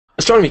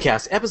Astronomy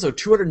Cast, episode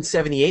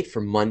 278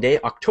 for Monday,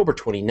 October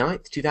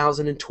 29th,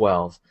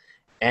 2012.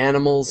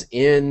 Animals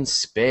in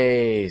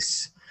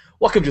Space.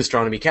 Welcome to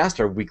Astronomy Cast,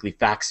 our weekly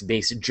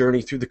facts-based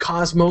journey through the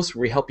cosmos,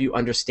 where we help you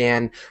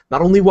understand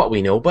not only what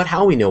we know, but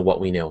how we know what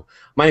we know.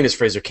 My name is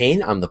Fraser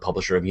Kane. I'm the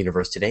publisher of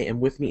Universe Today,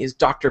 and with me is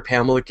Dr.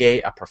 Pamela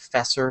Gay, a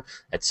professor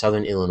at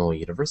Southern Illinois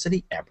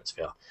University,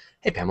 Abbotsville.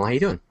 Hey, Pamela, how you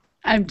doing?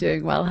 I'm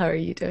doing well. How are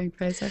you doing,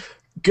 Fraser?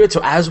 Good.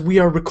 So as we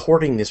are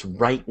recording this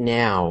right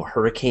now,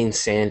 Hurricane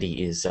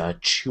Sandy is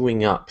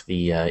chewing up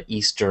the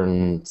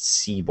eastern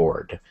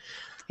seaboard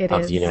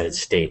of the United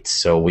States.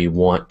 So we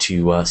want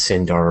to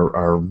send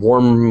our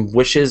warm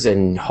wishes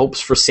and hopes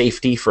for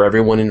safety for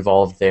everyone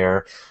involved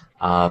there.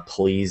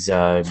 Please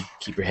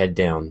keep your head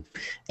down.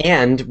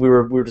 And we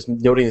were just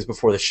noting this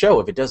before the show.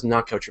 If it does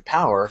knock out your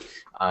power,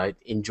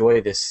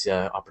 enjoy this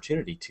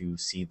opportunity to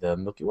see the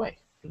Milky Way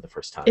for the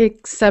first time.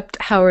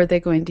 Except, how are they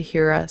going to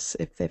hear us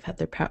if they've had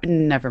their power?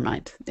 Never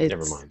mind.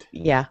 Never mind.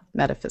 Yeah,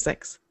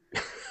 metaphysics.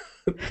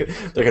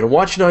 They're going to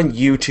watch it on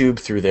YouTube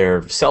through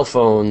their cell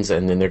phones,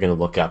 and then they're going to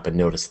look up and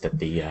notice that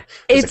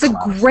it's a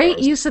great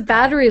use of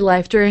battery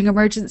life during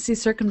emergency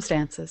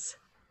circumstances.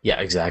 Yeah,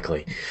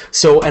 exactly.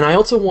 So, and I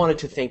also wanted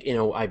to thank,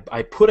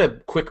 I put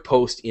a quick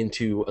post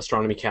into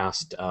Astronomy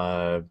Cast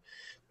a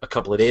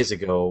couple of days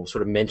ago,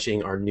 sort of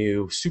mentioning our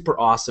new super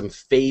awesome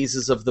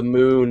Phases of the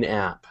Moon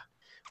app,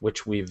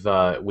 which we've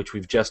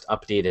just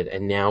updated,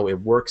 and now it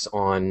works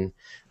on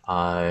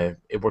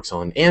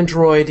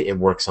Android, it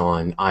works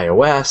on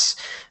iOS,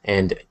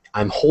 and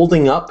I'm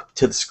holding up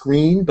to the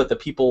screen, but the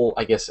people,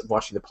 I guess,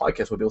 watching the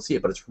podcast will be able to see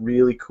it, but it's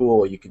really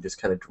cool. You can just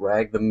kind of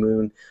drag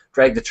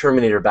the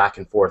Terminator back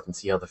and forth and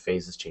see how the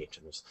phases change,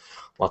 and there's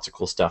lots of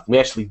cool stuff. We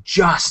actually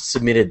just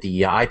submitted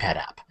the iPad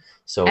app,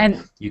 so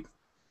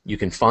you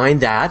can find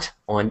that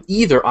on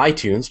either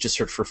iTunes, just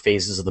search for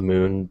Phases of the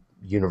Moon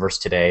Universe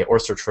Today, or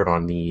search for it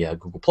on the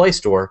Google Play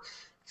Store,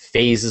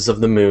 Phases of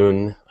the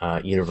Moon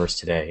Universe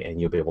Today,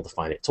 and you'll be able to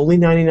find it. It's only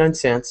 99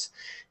 cents,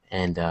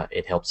 and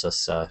it helps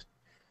us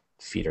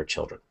feed our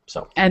children.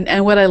 So.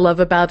 And what I love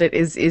about it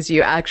is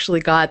you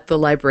actually got the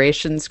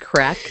librations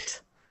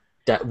correct.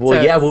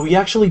 We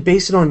actually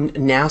based it on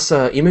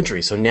NASA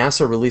imagery. So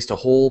NASA released a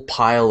whole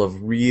pile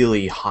of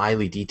really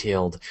highly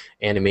detailed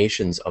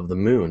animations of the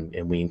moon,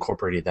 and we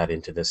incorporated that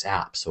into this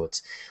app. So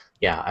it's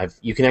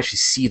you can actually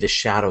see the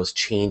shadows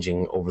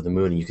changing over the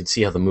moon, and you can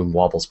see how the moon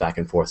wobbles back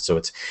and forth. So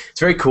it's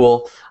very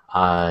cool,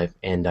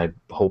 and I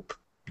hope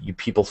you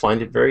people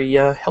find it very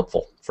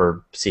helpful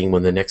for seeing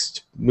when the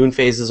next moon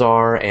phases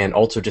are, and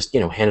also just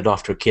hand it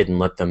off to a kid and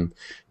let them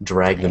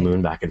drag the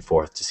moon back and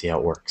forth to see how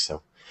it works.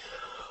 So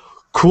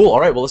cool. All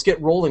right. Well, let's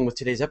get rolling with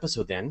today's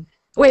episode then.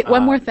 Wait,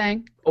 one more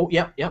thing. Oh,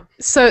 yeah.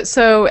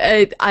 So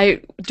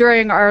I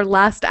during our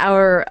last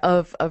hour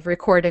of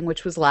recording,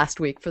 which was last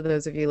week for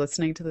those of you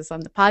listening to this on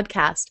the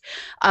podcast,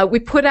 we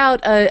put out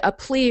a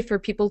plea for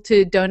people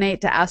to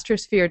donate to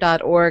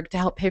astrosphere.org to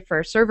help pay for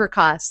our server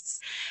costs.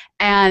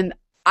 And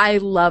I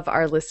love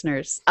our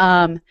listeners.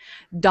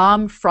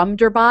 Dom from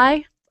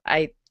Dubai,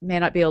 I may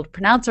not be able to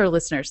pronounce our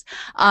listeners.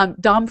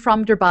 Dom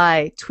from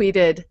Dubai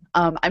tweeted,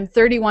 I'm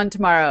 31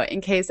 tomorrow.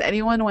 In case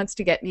anyone wants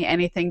to get me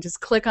anything,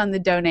 just click on the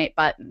donate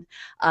button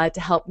to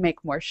help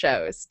make more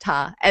shows.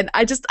 Ta. And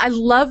I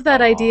love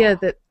that idea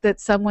that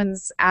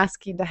someone's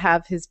asking to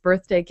have his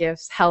birthday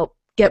gifts help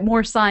get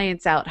more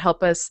science out,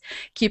 help us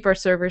keep our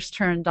servers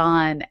turned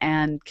on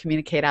and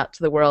communicate out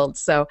to the world.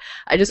 So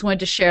I just wanted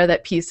to share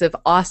that piece of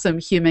awesome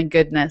human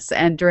goodness.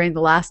 And during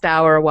the last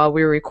hour while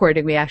we were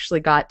recording, we actually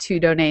got 2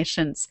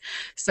 donations.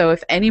 So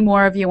if any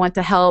more of you want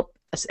to help,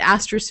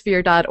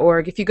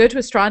 astrosphere.org. If you go to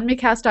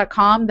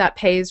astronomycast.com, that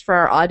pays for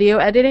our audio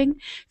editing.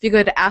 If you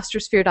go to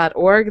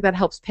astrosphere.org, that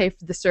helps pay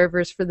for the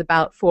servers for the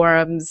Bout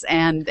forums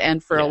and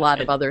for a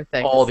lot of other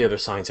things. All the other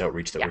science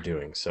outreach that we're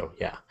doing. So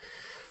yeah.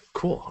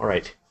 Cool. All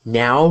right.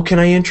 Now can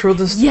I intro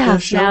this?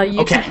 Yes, show? Now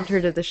you can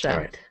intro to the show. All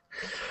right.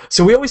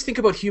 So we always think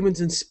about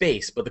humans in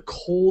space, but the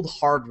cold,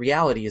 hard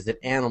reality is that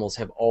animals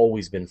have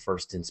always been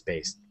first in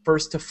space.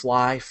 First to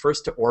fly,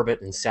 first to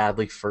orbit, and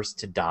sadly, first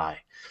to die.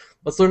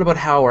 Let's learn about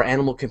how our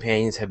animal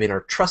companions have been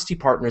our trusty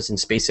partners in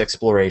space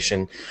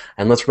exploration,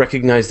 and let's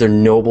recognize their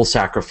noble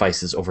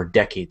sacrifices over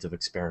decades of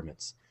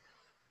experiments.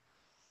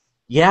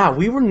 Yeah,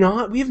 we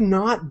have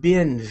not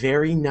been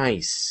very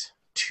nice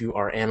to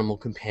our animal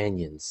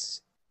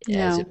companions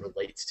as it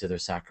relates to their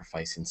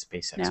sacrifice in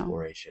space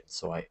exploration.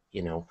 So I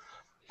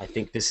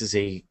think this is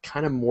a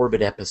kind of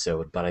morbid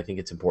episode, but I think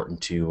it's important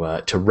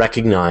to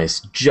recognize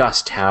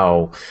just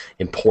how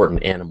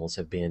important animals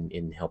have been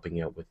in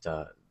helping out with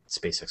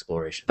space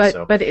exploration.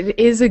 But it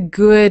is a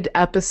good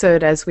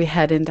episode as we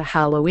head into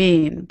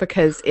Halloween,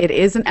 because it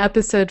is an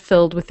episode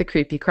filled with the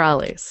creepy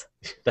crawlies.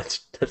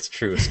 That's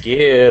true.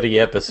 Scary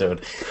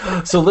episode.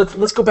 So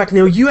let's go back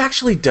now. You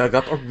actually dug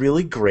up a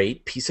really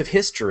great piece of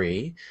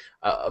history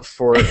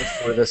for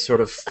the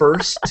sort of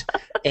first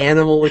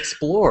animal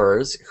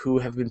explorers who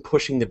have been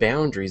pushing the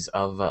boundaries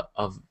of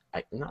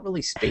not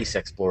really space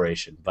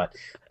exploration, but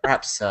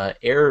perhaps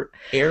air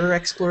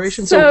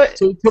exploration. So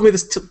tell me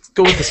this.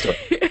 Go with the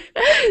story.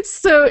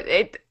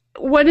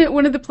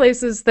 one of the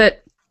places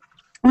that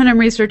when I'm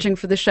researching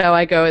for the show,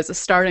 I go as a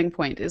starting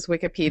point is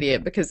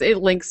Wikipedia because it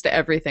links to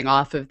everything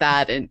off of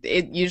that, and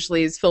it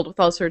usually is filled with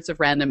all sorts of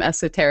random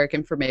esoteric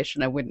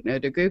information I wouldn't know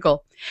to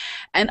Google.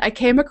 And I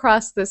came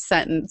across this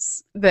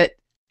sentence that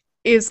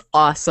is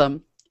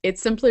awesome. It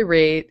simply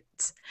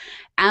reads,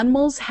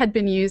 animals had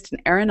been used in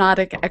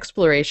aeronautic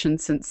exploration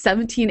since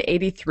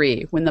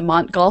 1783 when the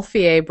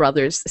Montgolfier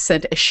brothers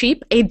sent a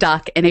sheep, a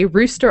duck, and a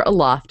rooster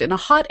aloft in a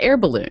hot air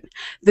balloon,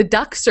 the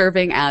duck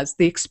serving as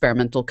the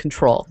experimental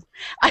control.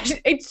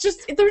 It's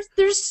just,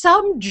 there's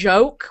some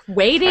joke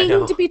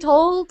waiting to be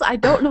told. I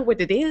don't know what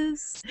it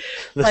is.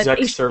 The but duck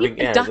a serving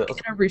sheep, a duck,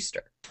 and a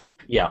rooster.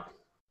 Yeah.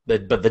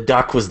 But the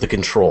duck was the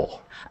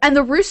control. And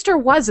the rooster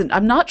wasn't.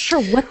 I'm not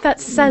sure what that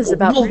says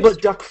about Well, roosters.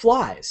 but duck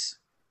flies,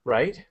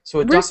 right? So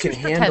a Roosters duck can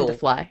pretend handle to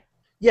fly.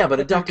 Yeah, but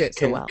a duck do it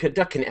so well. a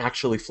duck can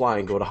actually fly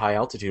and go to high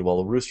altitude, while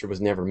a rooster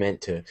was never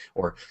meant to,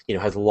 or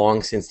has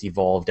long since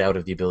evolved out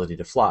of the ability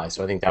to fly.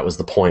 So I think that was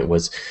the point.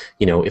 Was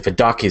if a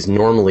duck is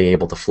normally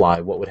able to fly,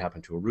 what would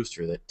happen to a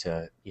rooster that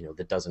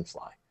that doesn't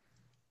fly?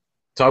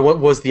 So what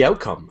was the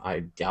outcome?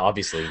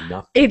 Obviously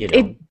nothing.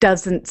 It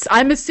doesn't.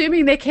 I'm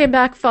assuming they came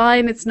back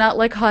fine. It's not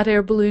like hot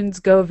air balloons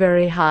go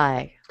very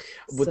high.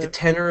 With the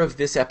tenor of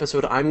this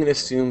episode, I'm going to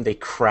assume they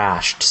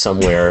crashed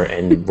somewhere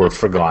and were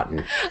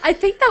forgotten. I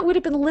think that would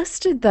have been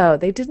listed, though.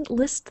 They didn't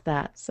list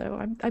that, so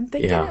I'm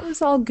thinking it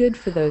was all good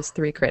for those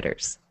three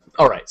critters.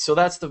 All right, so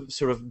that's the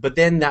sort of. But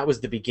then that was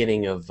the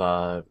beginning of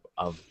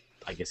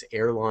I guess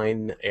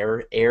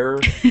air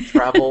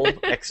travel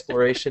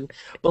exploration.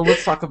 But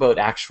let's talk about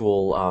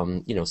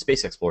actual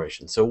space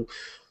exploration.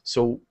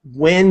 So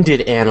when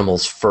did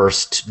animals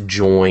first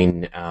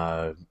join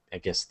I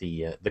guess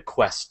the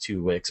quest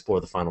to explore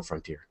the final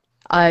frontier?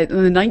 In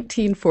the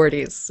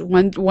 1940s,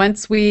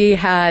 once we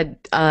had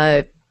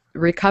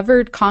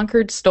recovered,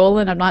 conquered,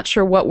 stolen, I'm not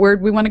sure what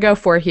word we want to go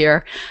for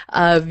here,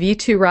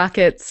 V-2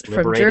 rockets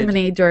from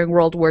Germany during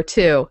World War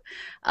II.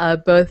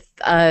 Both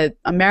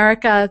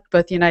America,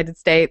 both the United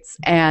States,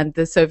 and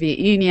the Soviet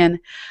Union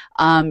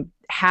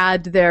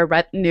had their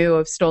retinue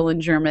of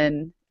stolen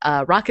German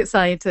rocket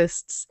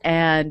scientists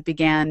and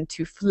began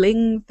to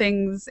fling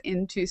things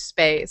into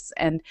space.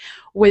 And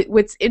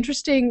what's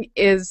interesting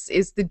is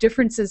the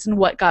differences in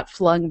what got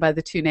flung by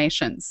the two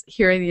nations.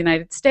 Here in the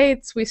United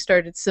States, we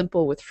started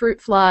simple with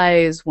fruit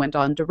flies, went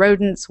on to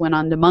rodents, went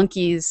on to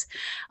monkeys.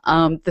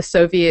 The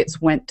Soviets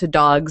went to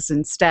dogs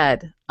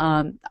instead.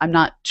 I'm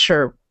not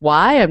sure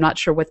why. I'm not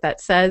sure what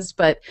that says,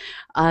 but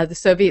the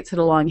Soviets had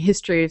a long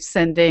history of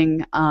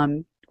sending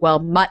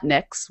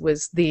mutniks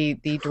was the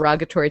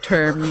derogatory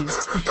term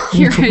used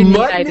here in the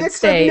United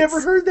States. I've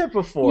never heard that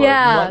before.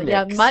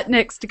 Yeah,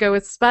 mutniks to go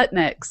with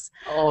Sputniks.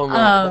 Oh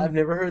my! I've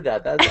never heard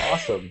that. That's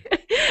awesome.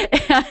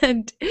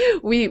 And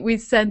we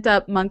sent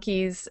up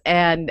monkeys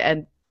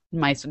and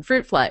mice and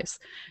fruit flies.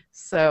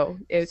 So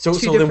it's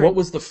then what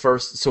was the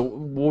first? So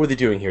what were they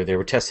doing here? They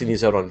were testing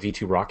these out on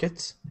V-2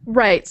 rockets.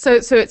 Right. So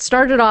it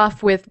started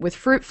off with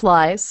fruit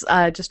flies,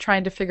 just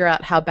trying to figure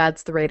out how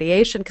bad's the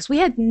radiation, because we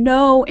had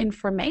no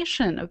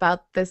information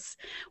about this.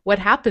 What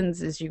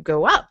happens is you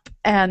go up,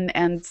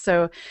 and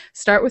so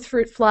start with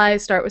fruit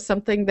flies. Start with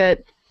something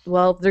that,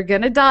 well, they're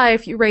gonna die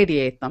if you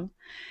radiate them.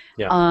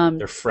 Yeah,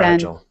 they're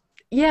fragile.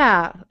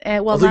 Yeah,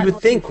 although you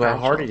would think how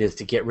hard it is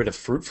to get rid of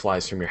fruit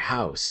flies from your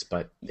house,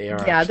 but they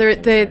are. Yeah,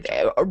 they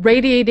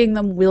radiating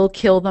them will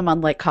kill them,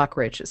 unlike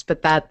cockroaches.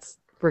 But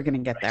we're gonna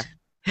get there.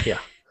 Yeah.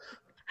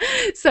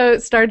 So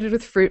it started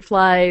with fruit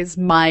flies,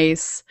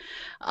 mice,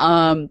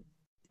 went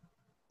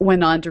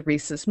on to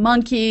rhesus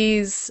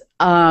monkeys.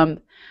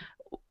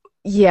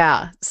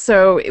 Yeah,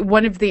 so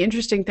one of the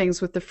interesting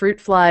things with the fruit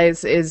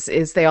flies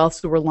is they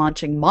also were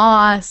launching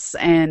moss,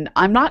 and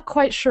I'm not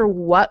quite sure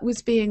what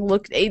was being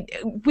looked at.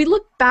 We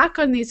look back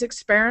on these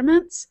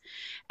experiments,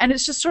 and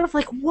it's just sort of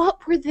like,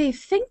 what were they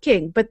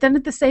thinking? But then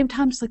at the same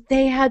time, it's like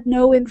they had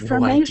no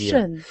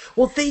information. No,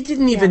 well, they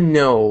didn't even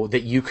know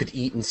that you could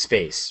eat in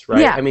space, right?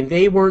 Yeah. I mean,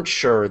 they weren't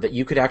sure that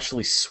you could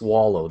actually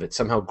swallow, that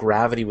somehow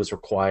gravity was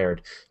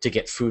required to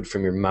get food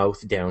from your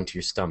mouth down to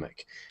your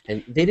stomach.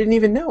 And they didn't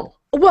even know.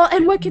 Well,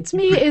 and what gets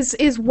me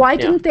is why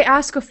didn't they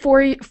ask a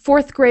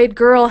fourth grade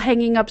girl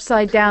hanging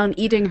upside down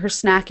eating her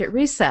snack at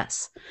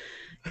recess?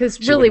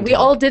 Because really, we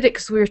all did it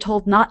because we were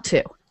told not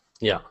to.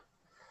 Yeah.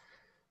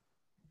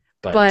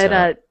 So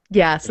the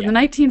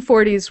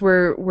 1940s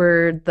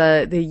were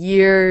the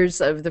years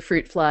of the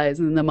fruit flies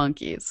and the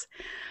monkeys.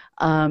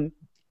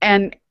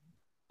 And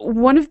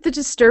one of the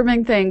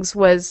disturbing things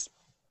was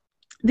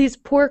these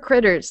poor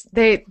critters,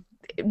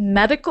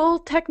 medical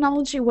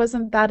technology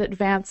wasn't that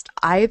advanced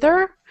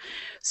either.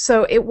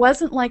 So it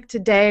wasn't like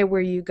today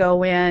where you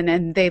go in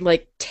and they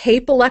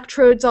tape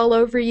electrodes all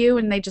over you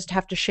and they just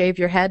have to shave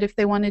your head if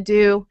they want to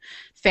do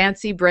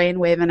fancy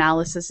brainwave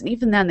analysis. And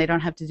even then, they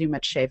don't have to do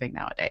much shaving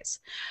nowadays.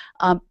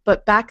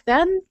 But back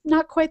then,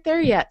 not quite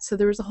there yet. So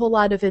there was a whole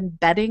lot of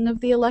embedding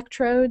of the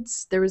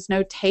electrodes. There was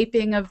no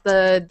taping of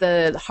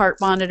the heart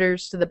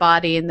monitors to the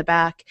body in the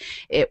back.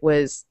 It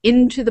was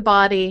into the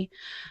body.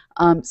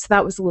 So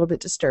that was a little bit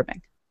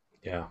disturbing.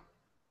 Yeah.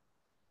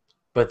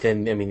 But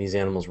then, I mean, these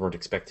animals weren't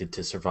expected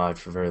to survive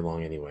for very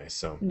long anyway,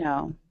 so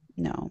No,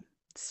 no.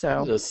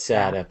 it's So, a yeah.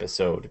 sad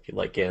episode if you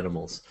like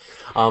animals.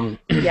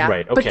 Yeah,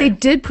 Right, but they okay.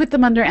 did put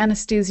them under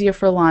anesthesia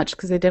for launch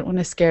because they didn't want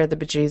to scare the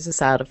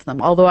bejesus out of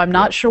them. Although I'm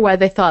not Yep. sure why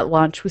they thought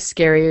launch was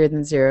scarier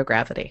than zero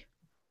gravity.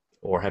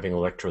 Or having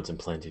electrodes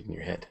implanted in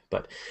your head.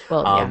 But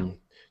Well, yeah.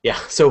 yeah,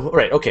 so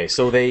right, okay.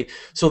 So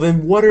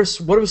then what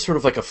was sort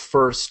of like a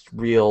first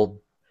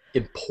real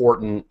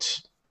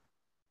important,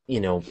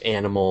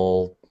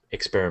 animal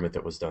experiment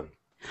that was done?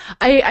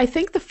 I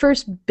think the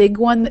first big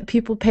one that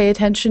people pay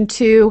attention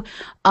to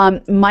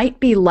might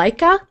be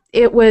Laika.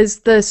 It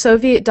was the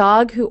Soviet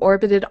dog who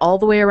orbited all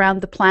the way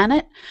around the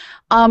planet.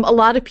 A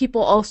lot of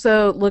people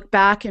also look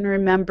back and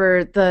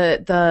remember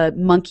the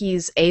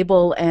monkeys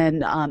Abel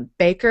and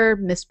Baker.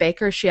 Miss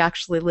Baker, she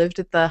actually lived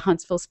at the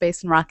Huntsville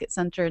Space and Rocket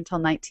Center until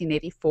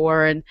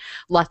 1984, and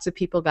lots of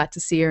people got to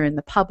see her in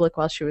the public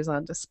while she was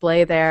on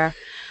display there.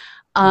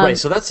 Right, Um,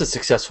 so that's a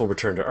successful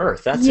return to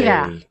Earth.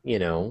 yeah,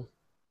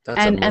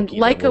 That's a and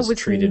monkey that Laika was was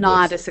treated not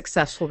with. a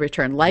successful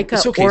return. Laika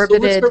It's okay. So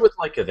let's start orbited. with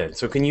Leica then.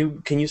 So can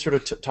you sort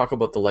of talk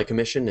about the Leica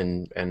mission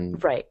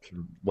and Right.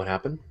 what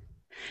happened?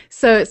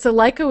 So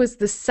Laika was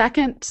the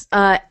second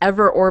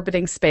ever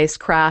orbiting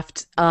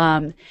spacecraft,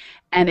 and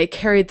it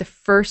carried the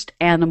first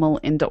animal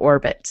into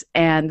orbit.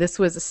 And this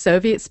was a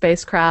Soviet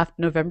spacecraft,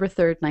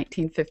 November 3rd,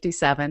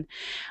 1957.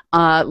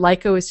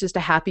 Laika was just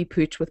a happy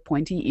pooch with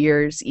pointy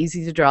ears,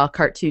 easy to draw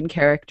cartoon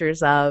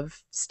characters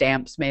of,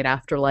 stamps made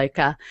after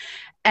Laika.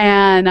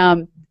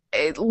 And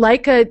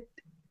Laika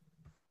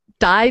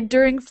died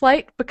during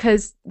flight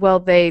because, well,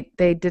 they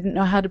didn't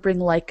know how to bring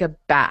Leica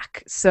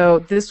back. So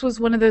this was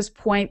one of those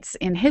points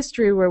in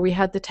history where we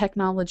had the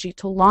technology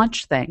to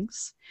launch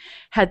things,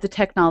 had the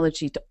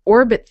technology to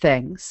orbit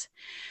things,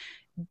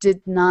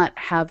 did not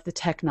have the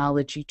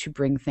technology to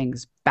bring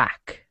things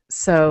back.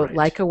 So Right.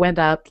 Leica went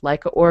up,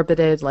 Leica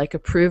orbited,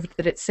 Leica proved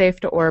that it's safe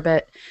to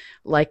orbit,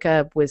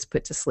 Leica was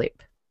put to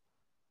sleep.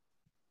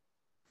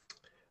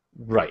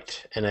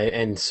 Right.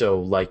 And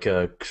so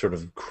Leica sort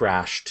of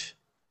crashed,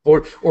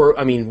 or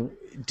I mean,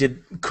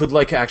 did could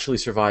Leica actually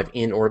survive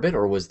in orbit,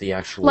 or was the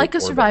actual Leica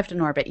orbit? survived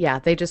in orbit. Yeah,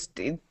 they just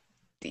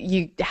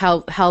you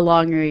how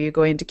long are you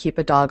going to keep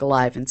a dog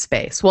alive in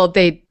space? Well,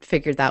 they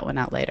figured that one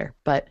out later,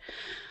 but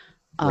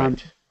um,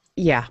 Right.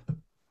 yeah,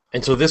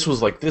 And so this was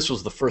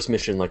the first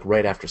mission like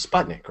right after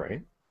Sputnik,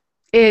 right?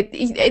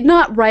 it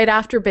not right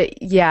after,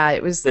 but yeah,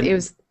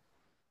 Then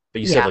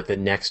but you said yeah, like the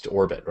next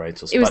orbit, right?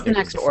 So it was the Sputnik was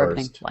next the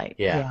orbiting first. flight.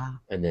 Yeah. Yeah,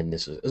 And then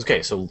this was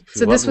okay, so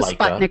so what this was Leica.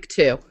 Sputnik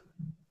 2.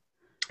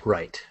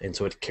 Right. And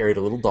so it carried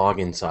a little dog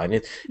inside. And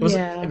it was, I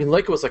Yeah, mean,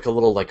 Leica was like a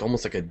little, like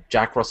almost like a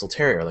Jack Russell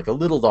Terrier, like a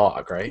little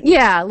dog, right?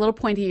 yeah, a little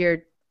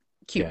pointy-eared,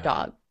 cute Yeah.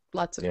 dog.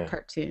 Lots of Yeah.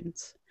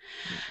 cartoons.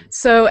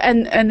 So,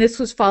 and this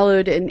was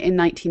followed in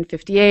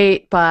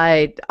 1958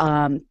 by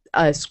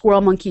a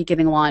squirrel monkey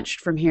getting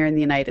launched from here in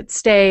the United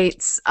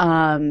States,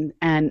 and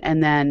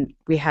then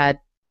we had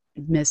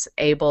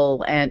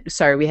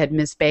we had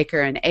Miss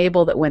Baker and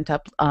Abel that went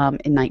up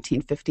in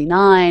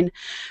 1959.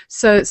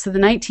 So the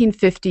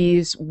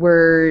 1950s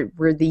were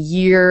the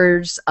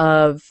years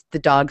of the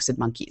dogs and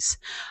monkeys.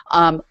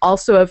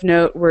 Also of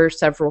note were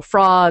several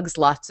frogs,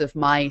 lots of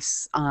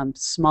mice,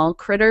 small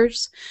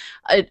critters.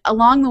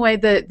 Along the way,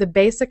 the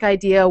basic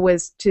idea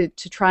was to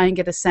try and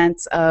get a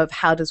sense of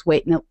how does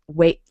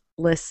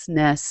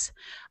weightlessness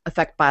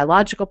affect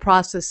biological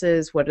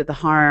processes. What are the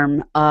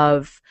harm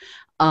of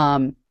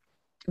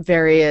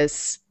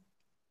various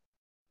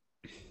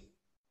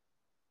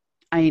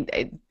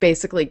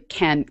basically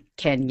can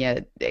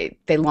you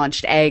they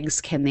launched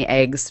eggs, can the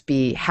eggs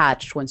be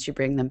hatched once you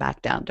bring them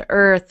back down to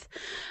earth,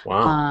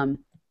 Wow. um,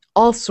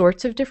 all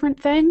sorts of different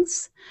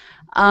things,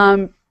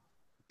 um,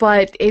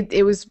 but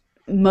it was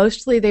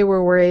mostly they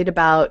were worried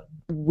about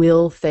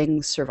will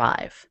things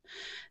survive.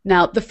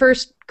 Now the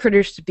first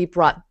critters to be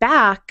brought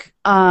back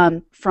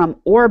from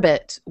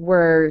orbit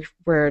were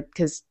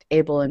because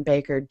Abel and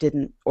Baker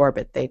didn't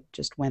orbit, they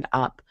just went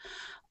up.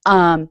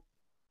 Um,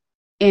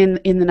 in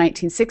the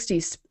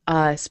 1960s,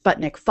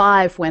 Sputnik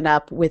 5 went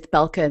up with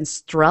Belka and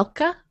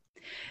Strelka.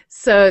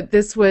 So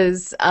this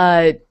was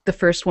the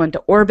first one to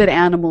orbit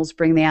animals,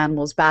 bring the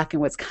animals back.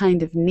 And what's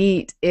kind of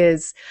neat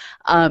is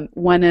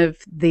one of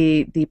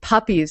the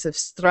puppies of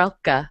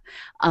Strelka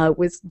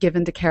was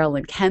given to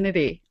Carolyn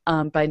Kennedy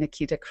by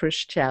Nikita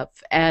Khrushchev.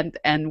 And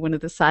one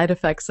of the side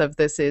effects of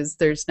this is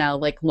there's now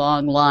like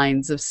long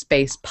lines of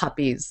space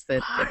puppies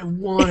that I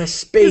want a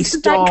space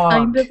isn't that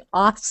kind dog. of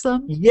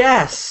awesome?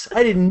 Yes.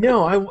 I didn't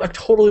know. I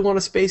totally want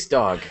a space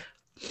dog.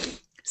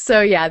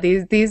 So yeah,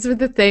 these are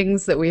the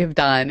things that we have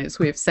done is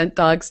we have sent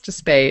dogs to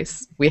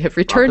space, we have Brought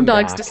returned them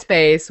dogs to back.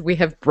 space, we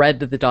have bred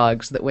the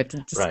dogs that went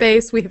into Right.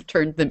 space, we have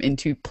turned them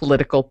into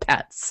political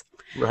pets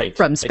Right.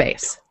 from I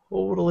space.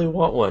 totally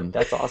want one.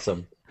 That's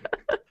awesome.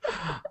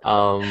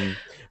 Um,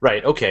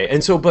 right. Okay.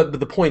 And so, but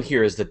the point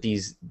here is that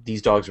these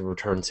dogs were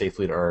returned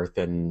safely to Earth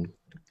and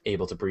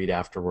able to breed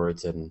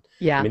afterwards. And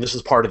I Yeah. mean, this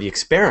was part of the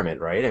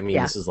experiment, right? I mean, Yeah.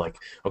 this is like,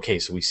 okay,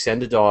 so we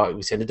send a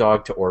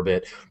dog to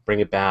orbit, bring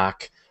it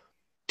back.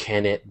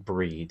 Can it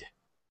breed?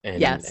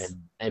 and Yes.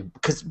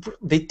 because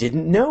they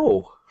didn't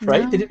know,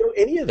 right? They No. didn't know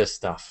any of this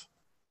stuff.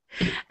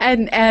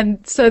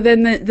 And so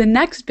then the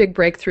next big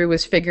breakthrough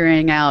was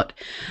figuring out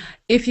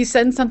if you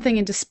send something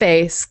into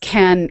space,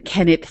 can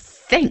it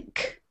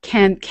think?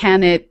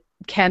 Can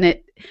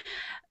it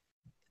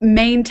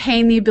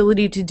maintain the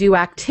ability to do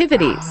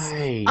activities?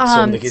 Right.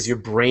 So I'm Um, like, is your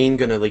brain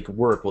gonna like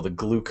work? Will the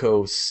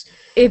glucose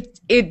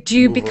it do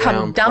you move become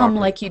around dumb properly?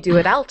 like you do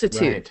at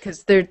altitude? Right.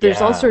 Because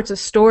there's all Yeah. sorts of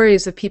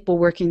stories of people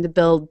working to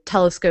build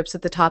telescopes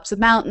at the tops of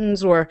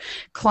mountains or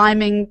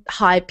climbing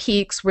high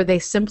peaks where they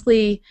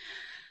simply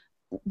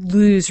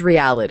lose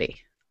reality.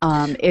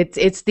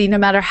 It's the no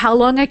matter how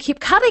long I keep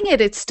cutting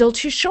it, it's still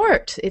too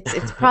short.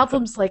 It's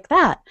problems like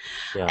that,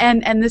 Yeah.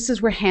 and this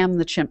is where Ham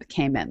the chimp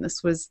came in.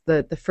 This was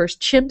the first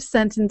chimp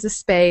sent into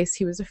space.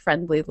 He was a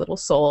friendly little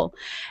soul,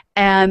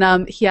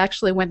 and he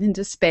actually went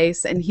into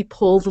space and he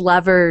pulled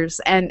levers.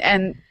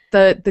 And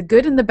the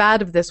good and the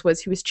bad of this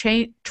was he was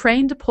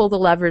trained to pull the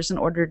levers in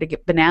order to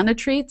get banana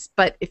treats,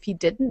 but if he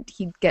didn't,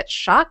 he'd get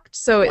shocked.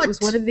 So it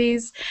was one What? of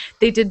these.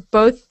 They did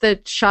both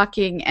the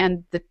shocking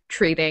and the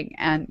treating,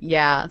 and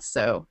yeah,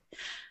 so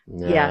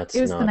No, yeah, it that's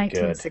was the not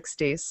good.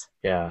 1960s.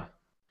 Yeah.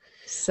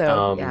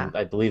 So yeah,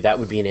 I believe that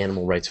would be an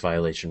animal rights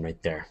violation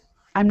right there.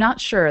 I'm not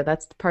sure.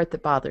 That's the part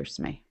that bothers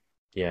me.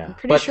 I'm Yeah.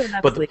 pretty sure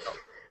that's But legal.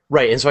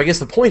 right, and so I guess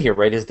the point here,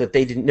 right, is that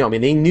they didn't know. I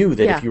mean, they knew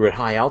that if Yeah, you were at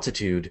high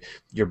altitude,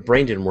 your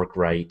brain didn't work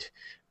right,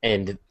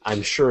 and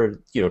I'm sure,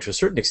 to a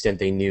certain extent,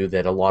 they knew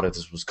that a lot of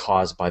this was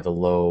caused by the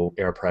low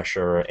air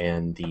pressure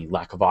and the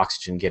lack of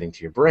oxygen getting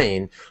to your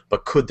brain.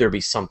 But could there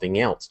be something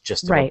else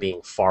just about right.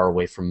 being far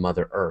away from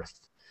Mother Earth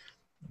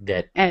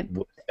that And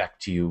would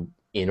affect you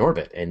in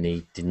orbit? And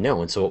they didn't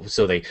know, and so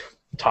they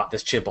taught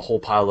this chimp a whole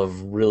pile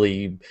of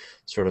really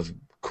sort of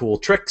cool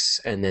tricks,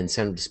 and then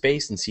send him to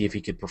space and see if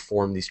he could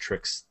perform these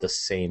tricks the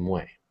same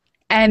way.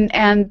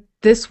 and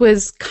this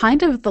was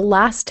kind of the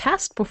last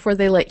test before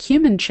they let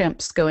human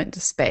chimps go into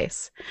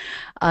space.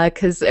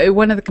 Because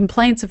one of the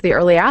complaints of the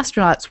early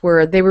astronauts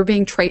were they were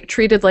being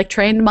treated like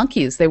trained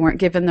monkeys. They weren't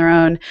given their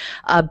own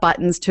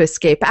buttons to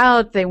escape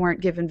out. They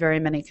weren't given very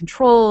many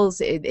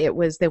controls. It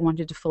was they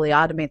wanted to fully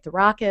automate the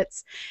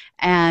rockets,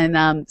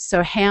 and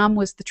so Ham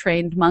was the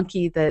trained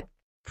monkey that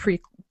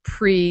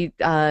preluded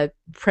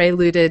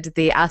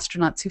the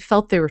astronauts who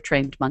felt they were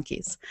trained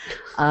monkeys.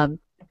 Um,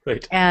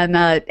 Right. and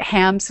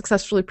Ham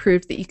successfully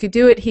proved that you could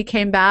do it. He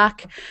came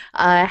back,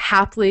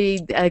 happily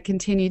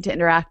continued to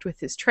interact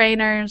with his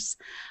trainers.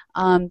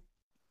 Um,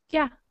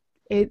 yeah,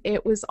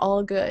 it was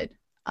all good.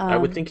 I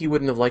would Um, think he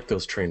wouldn't have liked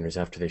those trainers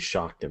after they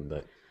shocked him,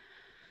 but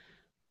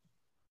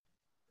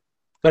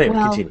anyway,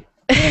 well, continue.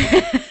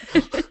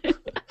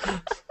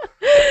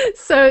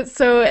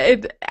 so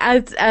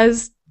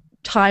as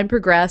time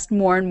progressed,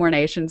 more and more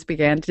nations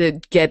began to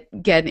get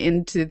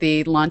into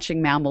the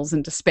launching mammals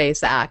into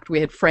space act. We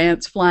had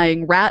France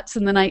flying rats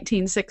in the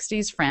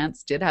 1960s.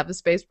 France did have a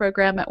space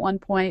program at one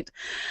point.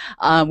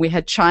 We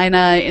had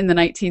China in the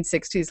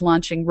 1960s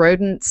launching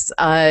rodents.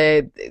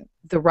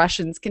 The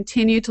Russians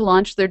continue to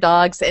launch their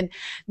dogs. And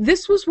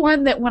this was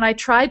one that when I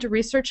tried to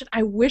research it,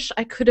 I wish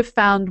I could have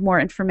found more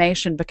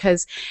information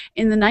because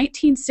in the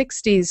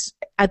 1960s,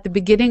 at the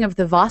beginning of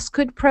the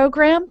Voskhod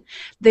program,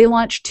 they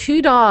launched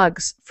two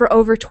dogs for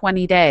over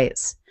 20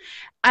 days.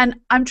 And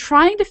I'm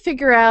trying to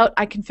figure out,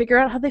 I can figure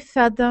out how they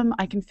fed them,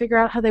 I can figure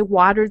out how they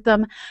watered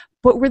them,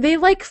 but were they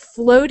like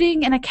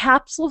floating in a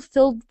capsule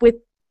filled with,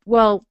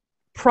 well,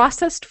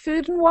 processed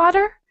food and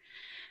water?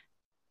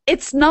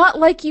 It's not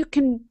like you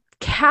can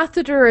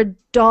catheter a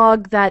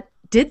dog that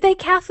did they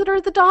catheter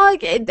the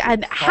dog and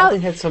how Probably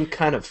had some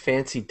kind of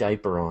fancy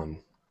diaper on,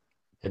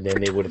 and for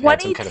then they would have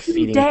had some kind of 22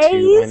 feeding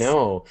tube. I days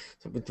know.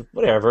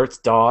 Whatever. It's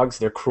dogs.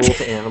 They're cruel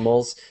to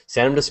animals.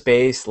 Send them to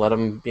space. Let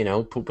them,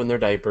 poop in their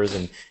diapers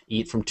and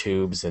eat from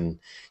tubes. And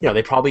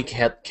they probably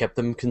kept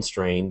them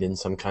constrained in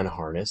some kind of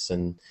harness.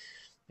 And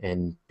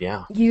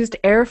yeah, used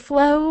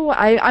airflow.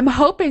 I'm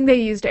hoping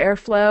they used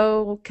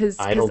airflow I because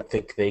don't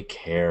think they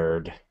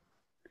cared.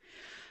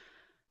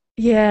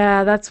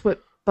 yeah, that's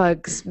what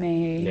bugs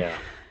me. Yeah.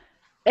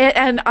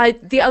 And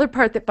the other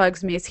part that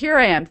bugs me is here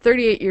I am,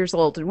 38 years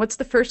old, and what's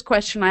the first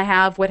question I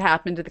have? What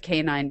happened to the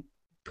canine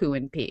poo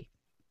and pee?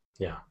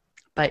 Yeah.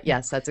 But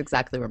yes, that's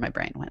exactly where my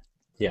brain went.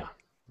 Yeah,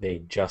 they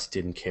just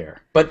didn't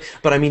care. But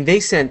I mean, they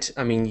sent.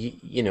 I mean,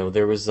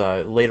 there was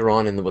later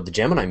on in with the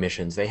Gemini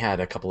missions, they had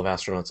a couple of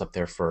astronauts up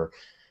there for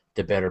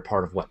the better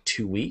part of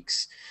 2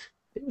 weeks.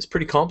 It was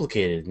pretty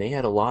complicated, and they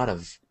had a lot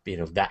of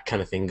that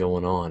kind of thing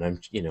going on.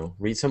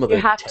 Read some of You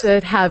the have to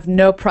have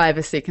no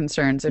privacy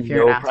concerns if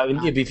you're an no problem.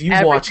 astronaut. If you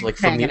watch like Everything's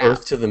from hanging the out.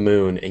 Earth to the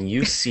Moon, and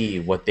you see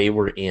what they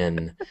were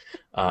in,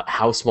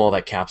 how small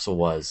that capsule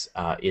was,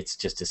 it's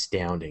just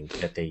astounding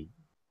that they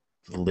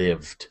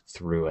lived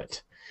through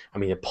it. I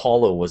mean,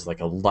 Apollo was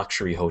like a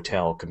luxury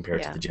hotel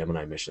compared to Yeah, the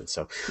Gemini mission.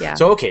 So, yeah.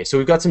 so okay, so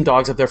we've got some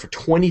dogs up there for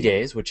 20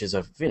 days, which is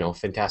a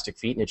fantastic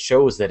feat, and it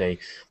shows that a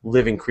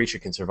living creature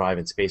can survive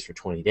in space for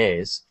 20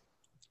 days.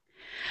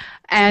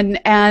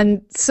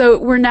 And so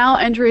we're now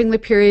entering the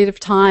period of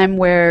time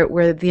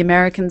where the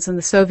Americans and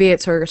the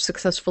Soviets are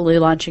successfully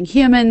launching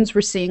humans.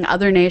 We're seeing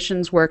other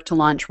nations work to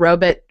launch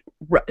Robots.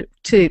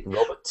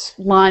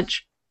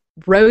 launch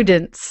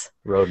rodents.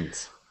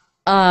 Rodents.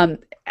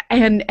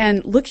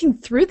 And looking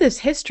through this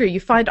history, you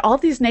find all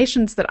these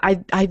nations that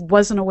I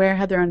wasn't aware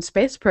had their own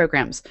space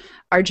programs.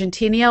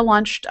 Argentina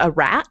launched a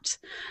rat.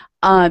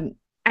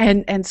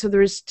 And so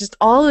there's just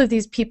all of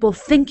these people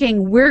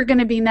thinking we're going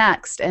to be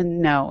next,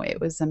 and no,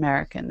 it was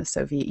America and the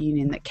Soviet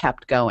Union that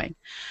kept going.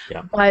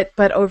 Yeah.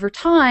 But over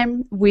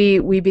time,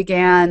 we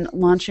began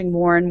launching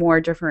more and more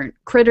different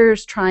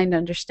critters, trying to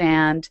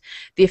understand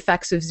the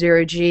effects of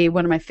zero-G.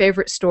 One of my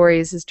favorite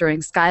stories is during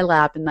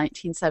Skylab in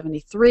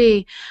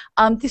 1973.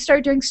 They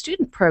started doing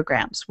student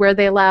programs where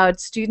they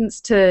allowed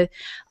students to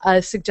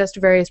suggest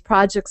various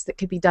projects that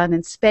could be done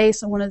in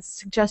space, and one of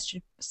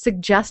the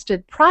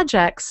suggested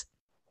projects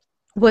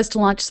was to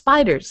launch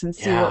spiders and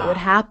see what would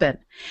happen.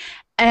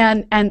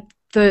 And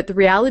the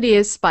reality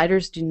is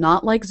spiders do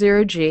not like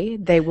zero-G.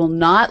 They will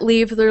not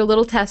leave their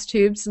little test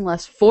tubes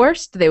unless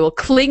forced. They will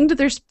cling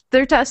to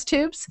their test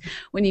tubes.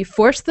 When you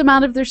force them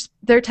out of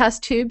their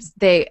test tubes,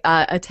 they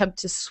attempt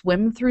to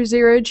swim through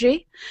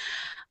zero-G.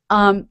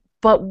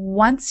 But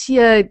once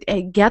you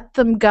get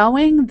them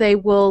going, they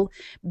will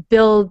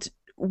build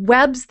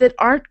webs that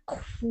aren't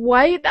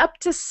quite up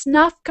to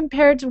snuff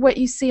compared to what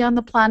you see on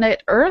the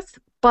planet Earth,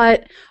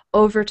 but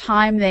over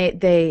time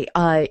they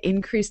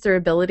increase their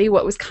ability.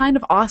 What was kind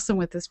of awesome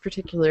with this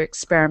particular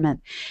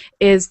experiment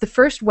is the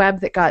first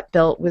web that got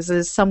built was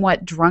a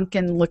somewhat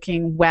drunken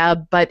looking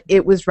web, but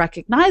it was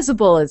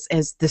recognizable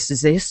as this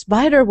is a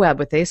spider web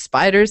with a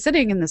spider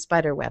sitting in the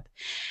spider web.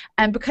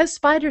 And because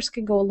spiders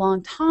can go a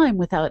long time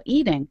without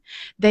eating,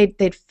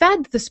 they'd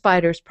fed the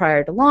spiders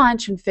prior to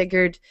launch and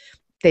figured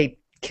they'd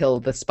kill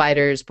the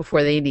spiders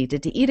before they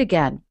needed to eat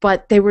again.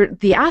 But the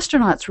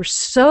astronauts were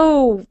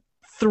so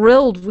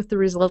thrilled with the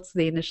results of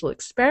the initial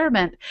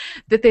experiment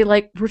that they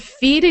were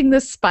feeding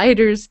the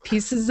spiders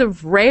pieces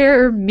of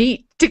rare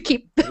meat to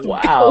keep them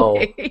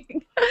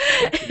going.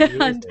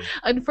 And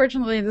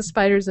unfortunately, the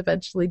spiders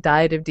eventually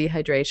died of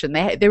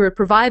dehydration. They were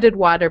provided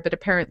water, but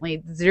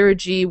apparently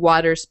zero-G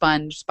water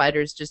sponge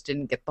spiders just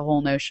didn't get the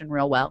whole notion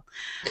real well.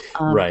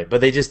 Right,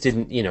 but they just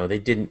didn't, they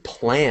didn't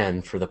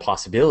plan for the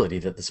possibility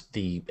that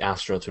the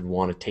astronauts would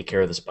want to take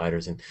care of the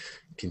spiders and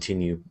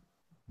continue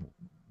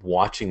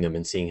watching them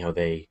and seeing how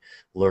they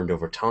learned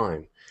over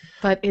time.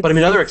 But I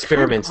mean, other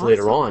experiments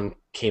later on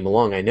came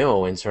along, I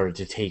know, and started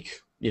to take,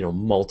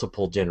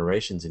 multiple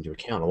generations into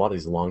account. A lot of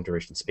these long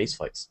duration space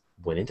flights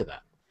went into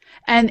that.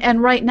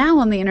 And right now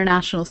on the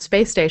International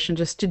Space Station,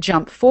 just to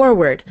jump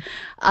forward,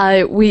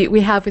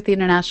 we have with the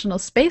International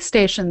Space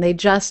Station, they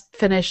just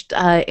finished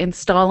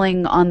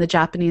installing on the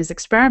Japanese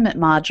experiment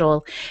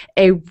module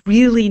a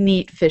really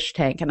neat fish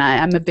tank, and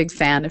I'm a big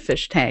fan of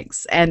fish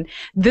tanks. And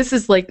this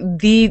is like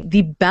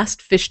the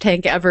best fish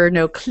tank ever.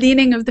 No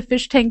cleaning of the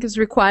fish tank is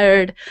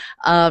required,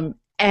 and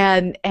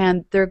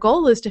their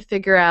goal is to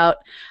figure out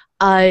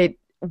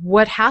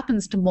what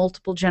happens to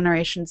multiple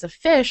generations of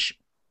fish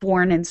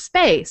born in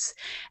space.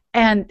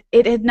 And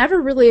it had never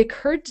really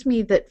occurred to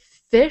me that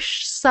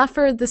fish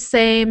suffer the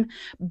same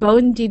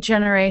bone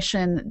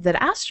degeneration that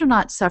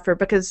astronauts suffer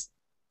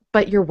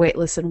but you're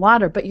weightless in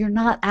water, but you're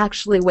not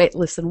actually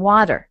weightless in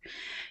water.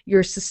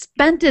 You're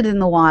suspended in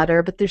the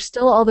water, but there's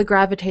still all the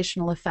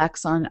gravitational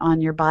effects on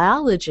your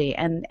biology.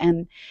 And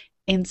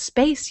in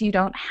space, you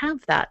don't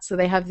have that. So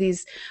they have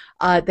this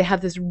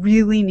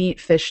really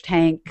neat fish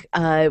tank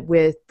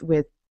with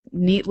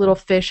neat little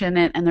fish in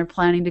it, and they're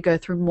planning to go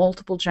through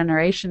multiple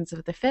generations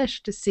of the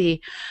fish to see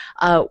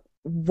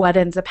what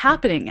ends up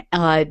happening.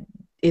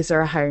 Is there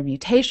a higher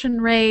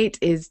mutation rate?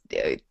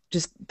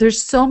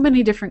 There's so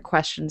many different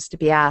questions to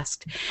be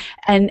asked,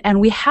 and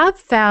we have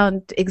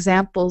found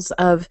examples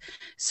of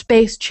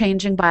space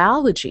changing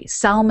biology.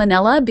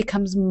 Salmonella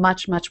becomes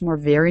much more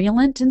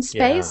virulent in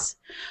space.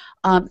 Yeah.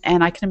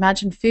 And I can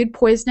imagine food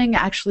poisoning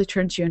actually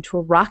turns you into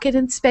a rocket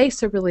in space,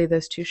 so really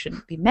those two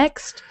shouldn't be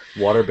mixed.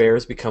 Water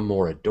bears become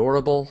more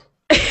adorable.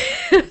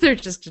 They're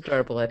just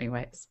adorable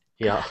anyways.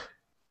 Yeah.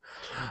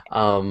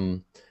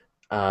 Right.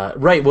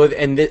 Well,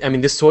 and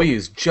the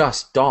Soyuz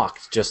just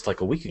docked just like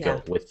a week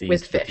ago with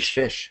these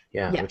fish.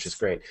 Yeah, yes. Which is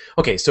great.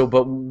 Okay,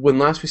 but when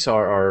last we saw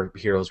our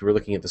heroes, we were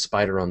looking at the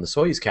spider on the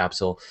Soyuz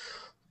capsule.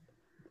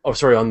 Oh,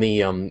 sorry, on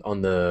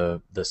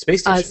the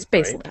space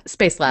station,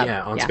 Space Lab.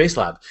 Yeah, on Space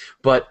Lab.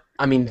 But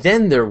I mean,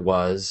 then there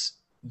was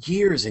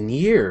years and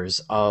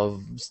years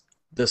of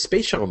the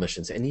space shuttle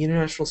missions and the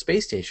International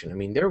Space Station. I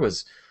mean, there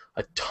was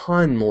a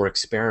ton more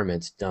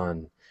experiments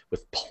done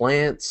with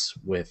plants,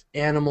 with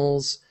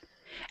animals,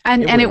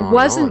 and it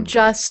wasn't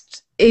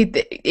just.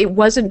 It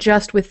wasn't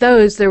just with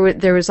those. There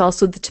was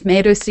also the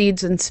tomato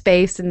seeds in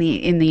space in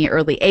the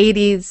early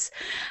 80s,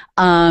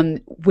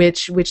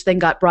 which then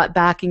got brought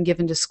back and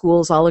given to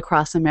schools all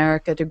across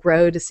America to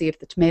grow to see if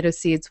the tomato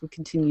seeds would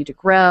continue to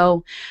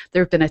grow.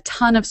 There have been a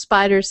ton of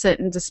spiders sent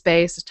into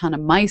space, a ton of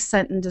mice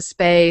sent into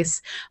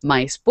space,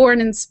 mice born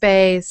in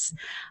space,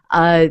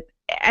 and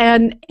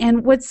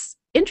what's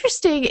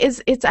interesting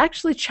is it's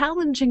actually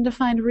challenging to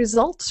find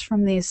results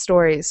from these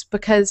stories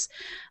because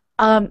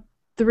um,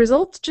 the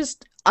results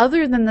just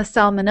other than the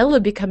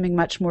salmonella becoming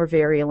much more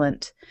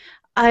virulent,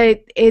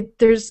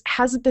 there's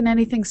hasn't been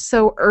anything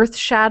so earth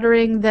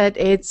shattering that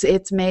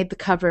it's made the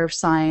cover of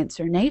Science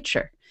or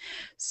Nature.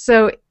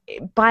 So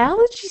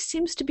biology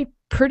seems to be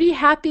pretty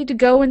happy to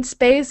go in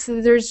space.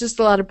 There's just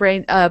a lot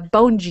of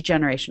bone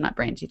degeneration, not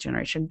brain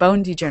degeneration,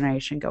 bone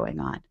degeneration going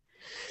on.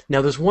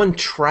 Now, there's one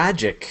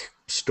tragic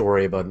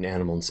story about an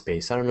animal in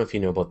space. I don't know if you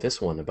know about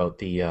this one, about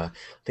I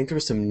think there were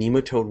some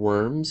nematode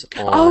worms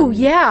Oh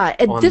yeah,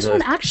 and on this one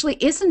the, actually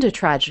isn't a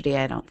tragedy,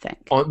 I don't think.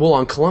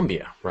 on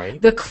Columbia,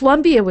 right? The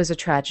Columbia was a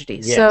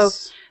tragedy. So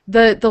Yes.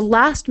 the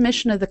last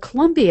mission of the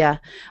Columbia,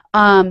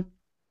 um,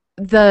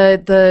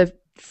 the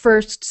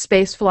first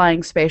space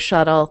flying space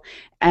shuttle,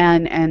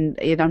 and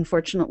it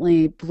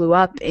unfortunately blew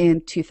up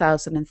in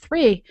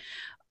 2003.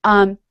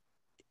 Um,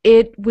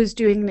 it was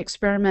doing an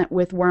experiment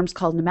with worms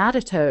called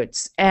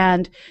nematodes,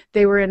 and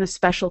they were in a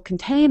special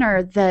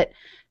container that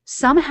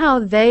somehow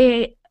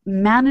they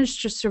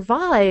managed to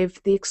survive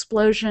the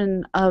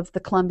explosion of the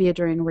Columbia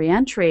during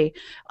reentry,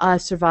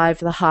 survive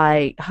the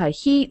high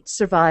heat,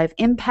 survive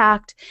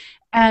impact,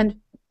 and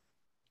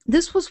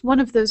this was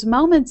one of those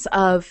moments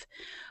of,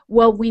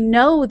 well, we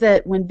know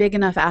that when big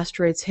enough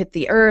asteroids hit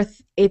the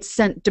Earth, it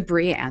sent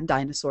debris and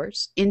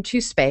dinosaurs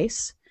into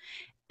space.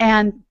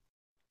 And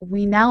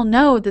we now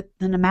know that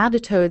the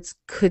nematodes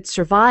could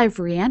survive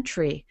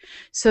reentry.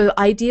 So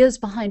ideas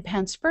behind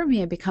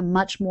panspermia become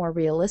much more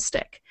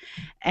realistic.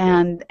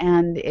 Yeah.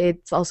 And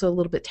it's also a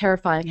little bit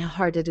terrifying how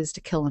hard it is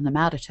to kill a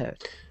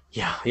nematode.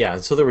 Yeah, yeah.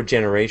 And so there were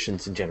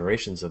generations and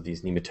generations of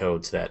these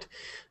nematodes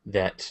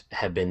that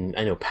have been,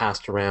 I know,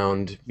 passed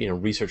around.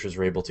 Researchers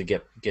were able to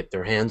get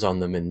their hands on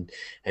them and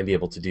be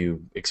able to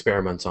do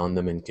experiments on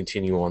them and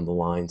continue on the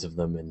lines of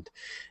them,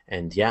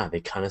 and yeah, they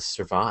kind of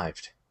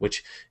survived,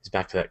 which is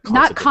back to that Not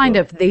concept of kind the,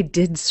 of, they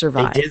did they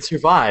survive. did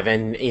survive,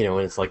 and and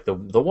it's like the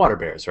water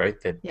bears, right?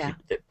 Yeah.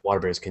 That water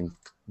bears can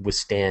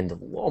withstand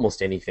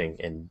almost anything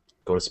and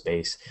go to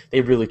space.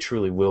 They really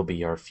truly will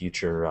be our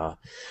future,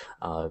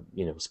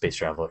 space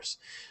travelers.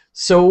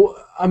 So,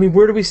 I mean,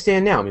 where do we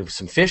stand now? I mean,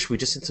 some fish. We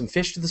just sent some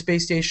fish to the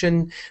space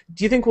station.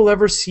 Do you think we'll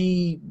ever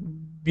see,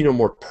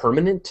 more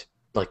permanent,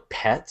 like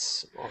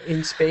pets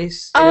in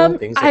space?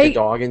 Things like a I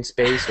dog in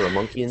space or a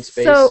monkey in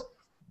space. so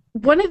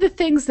one of the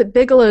things that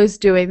Bigelow's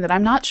doing that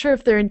I'm not sure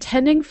if they're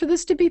intending for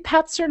this to be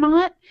pets or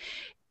not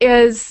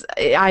is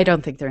I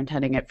don't think they're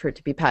intending it for it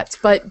to be pets,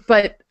 but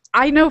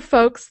I know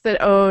folks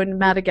that own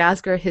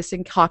Madagascar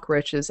hissing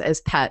cockroaches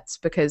as pets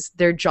because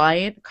they're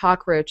giant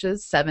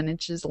cockroaches, 7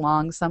 inches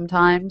long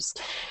sometimes,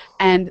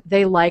 and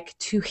they like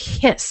to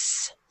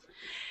hiss.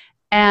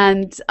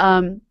 And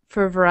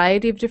for a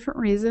variety of different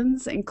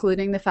reasons,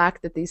 including the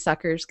fact that these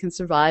suckers can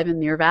survive in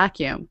near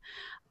vacuum.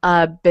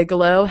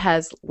 Bigelow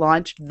has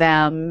launched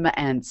them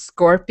and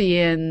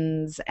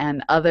scorpions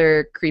and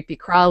other creepy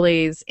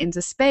crawlies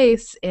into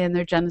space in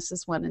their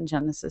Genesis 1 and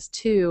Genesis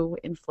 2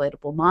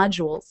 inflatable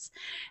modules.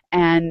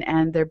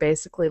 And they're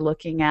basically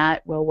looking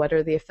at, well, what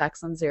are the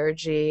effects on zero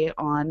G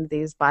on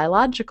these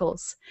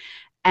biologicals?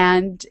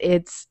 And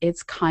it's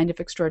kind of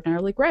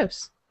extraordinarily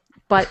gross.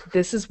 But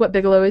this is what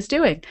Bigelow is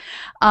doing.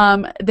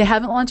 They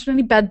haven't launched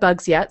any bed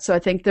bugs yet, so I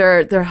think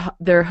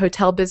their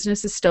hotel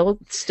business is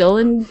still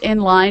in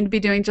line to be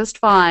doing just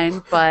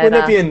fine. But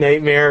Wouldn't it be a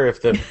nightmare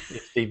if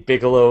the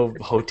Bigelow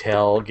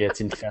Hotel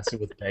gets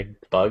infested with bed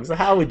bugs?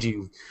 How would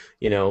you,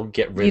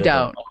 get rid you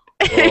of them? don't.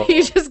 You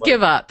Oh, just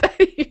give up.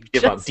 You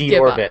give up. just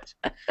give up.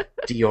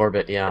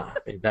 Deorbit. Yeah,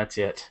 that's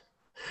it.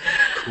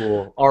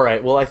 Cool. All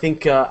right. Well, I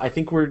think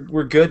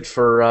we're good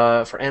for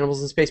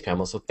animals in space,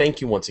 Pamela. So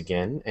thank you once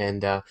again,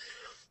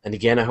 and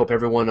again, I hope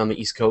everyone on the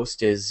East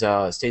Coast is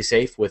stay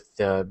safe with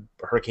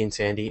Hurricane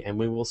Sandy, and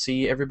we will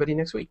see everybody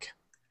next week.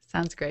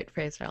 Sounds great,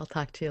 Fraser. I'll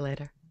talk to you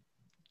later.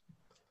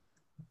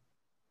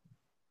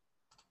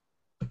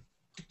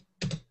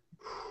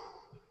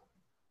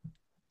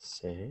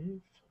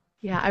 Save.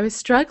 Yeah, I was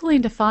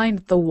struggling to find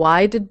the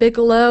why did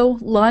Bigelow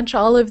launch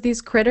all of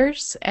these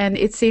critters, and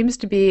it seems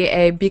to be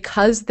a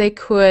because they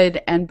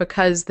could and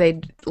because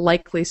they'd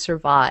likely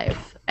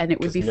survive, and it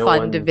would Because be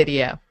fun to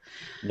video.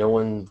 no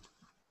one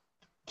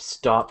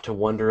stopped to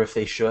wonder if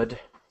they should.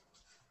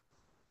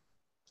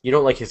 You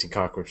don't like hissing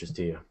cockroaches,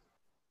 do you?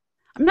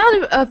 I'm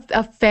not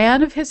a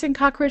fan of hissing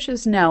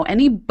cockroaches. No,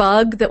 any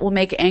bug that will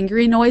make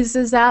angry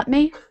noises at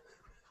me.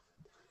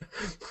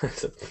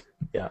 That's a,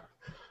 yeah,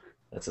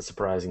 that's a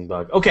surprising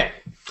bug. Okay,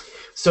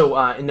 so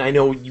and I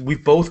know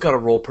we've both got to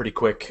roll pretty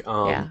quick.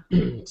 Yeah.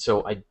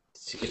 So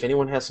if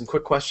anyone has some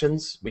quick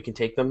questions, we can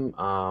take them.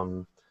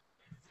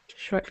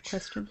 Short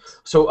questions.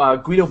 So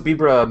Guido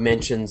Bibra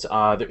mentions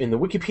in the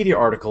Wikipedia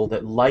article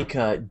that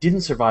Laika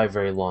didn't survive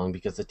very long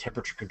because the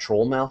temperature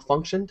control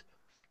malfunctioned.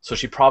 So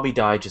she probably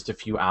died just a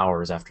few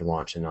hours after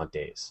launch and not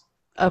days.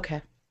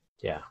 Okay.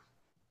 Yeah.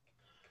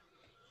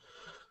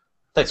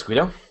 Thanks,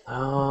 Guido.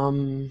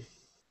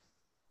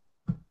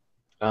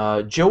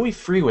 Joey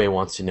Freeway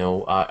wants to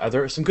know, are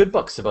there some good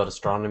books about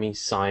astronomy,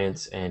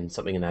 science, and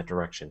something in that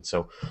direction?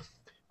 So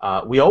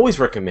We always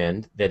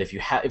recommend that if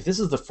this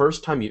is the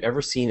first time you've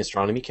ever seen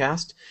Astronomy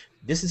Cast,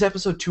 this is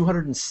episode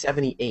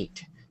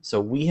 278. So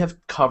we have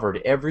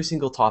covered every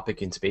single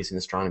topic in space and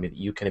astronomy that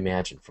you can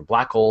imagine, from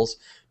black holes,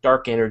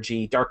 dark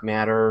energy, dark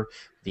matter,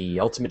 the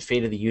ultimate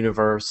fate of the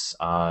universe,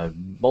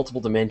 multiple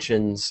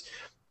dimensions,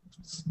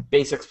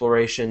 space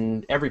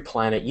exploration, every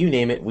planet, you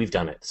name it, we've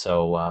done it.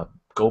 So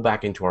go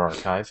back into our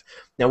archive.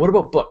 Now, what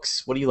about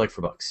books? What do you like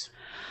for books?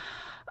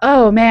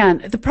 Oh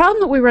man, the problem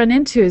that we run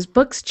into is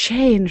books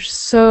change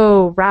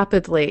so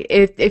rapidly.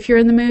 If you're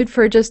in the mood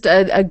for just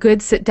a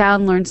good sit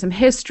down, learn some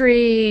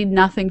history,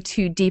 nothing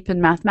too deep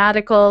and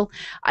mathematical,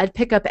 I'd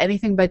pick up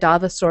anything by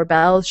Dava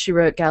Sorbel. She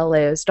wrote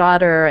Galileo's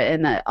Daughter,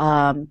 and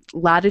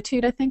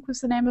Latitude, I think,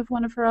 was the name of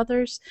one of her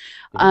others.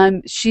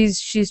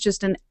 She's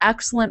just an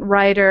excellent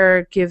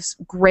writer, gives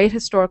great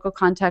historical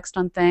context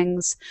on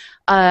things.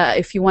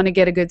 If you want to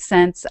get a good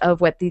sense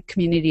of what the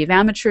community of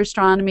amateur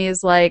astronomy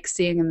is like,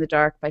 Seeing in the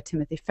Dark by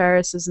Timothy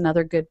Ferris is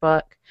another good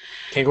book.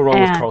 Can't go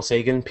wrong with Carl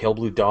Sagan, Pale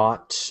Blue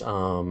Dot.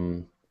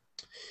 The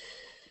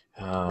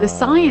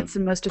science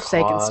in most of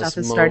Sagan stuff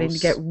is starting to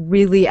get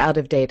really out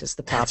of date is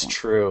the problem. That's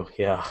true,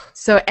 yeah.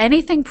 So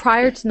anything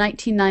prior to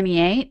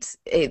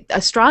 1998,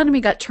 astronomy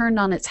got turned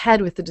on its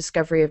head with the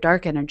discovery of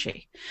dark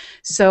energy.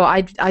 So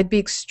I'd be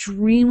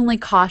extremely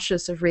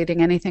cautious of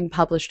reading anything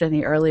published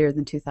any earlier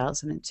than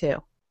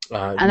 2002.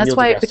 And that's Neil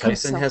why deGrasse it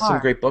becomes Tyson so has hard.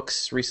 some great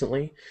books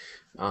recently.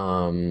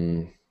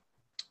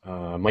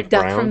 Mike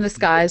Death Brown. from the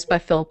Skies by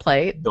Phil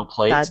Plait. Phil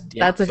Plait.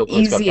 That's an Phil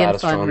Plait's got easy Bad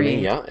and fun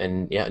Astronomy,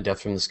 read. yeah,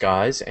 Death from the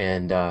Skies,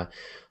 and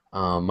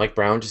Mike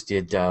Brown just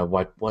did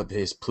what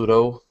his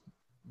Pluto,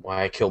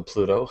 Why I Killed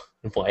Pluto,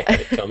 and Why I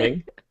Had It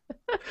Coming.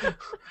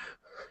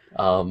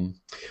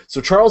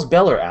 So Charles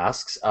Beller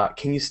asks,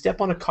 can you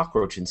step on a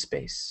cockroach in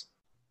space?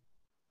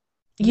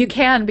 You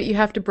can, but you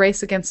have to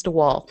brace against a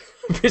wall.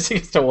 Brace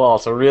against a wall.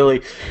 So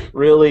really,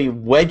 really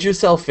wedge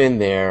yourself in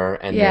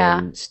there and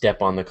then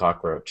step on the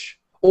cockroach.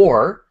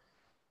 Or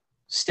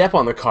step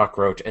on the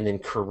cockroach and then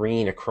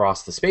careen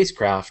across the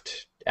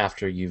spacecraft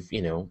after you've,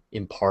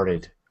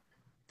 imparted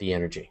the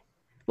energy.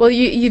 Well,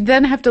 you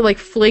then have to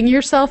fling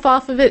yourself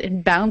off of it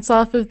and bounce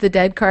off of the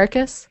dead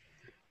carcass.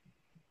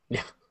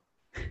 Yeah.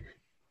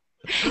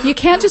 You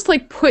can't just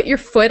put your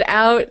foot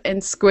out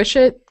and squish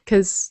it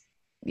because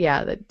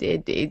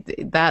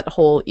that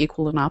whole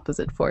equal and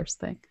opposite force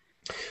thing.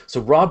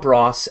 So Rob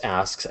Ross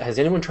asks, has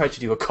anyone tried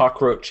to do let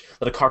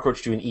a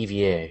cockroach do an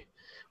EVA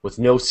with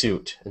no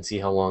suit and see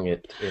how long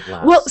it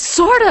lasts? Well,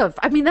 sort of.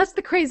 I mean, that's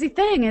the crazy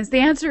thing is the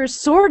answer is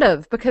sort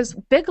of, because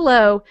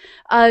Bigelow,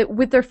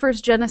 with their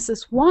first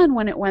Genesis 1,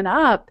 when it went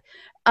up,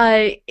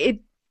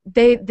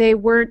 they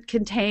weren't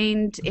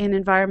contained in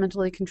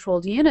environmentally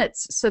controlled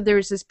units. So there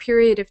was this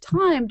period of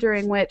time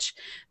during which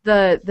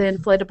the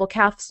inflatable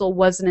capsule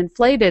wasn't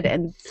inflated,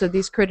 and so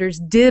these critters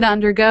did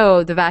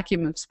undergo the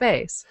vacuum of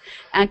space.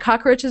 And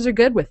cockroaches are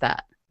good with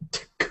that.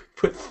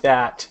 With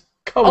that.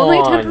 Come Only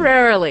on.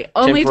 temporarily.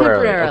 Only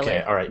temporarily.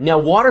 Okay, all right. Now,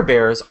 water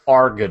bears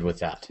are good with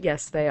that.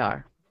 Yes, they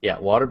are. Yeah,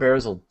 water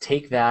bears will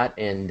take that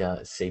and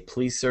say,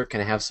 please, sir, can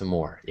I have some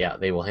more? Yeah,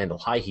 they will handle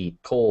high heat,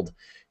 cold,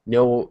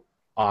 no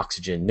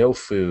oxygen, no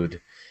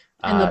food.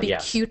 And they'll be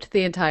cute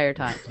the entire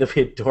time. They'll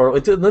be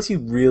adorable, unless you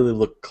really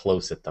look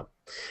close at them.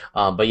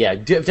 But yeah,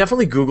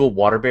 definitely Google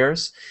water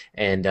bears,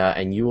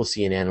 and you will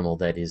see an animal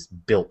that is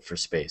built for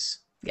space.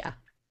 Yeah.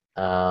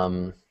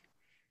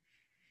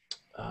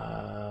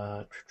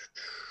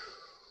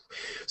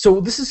 So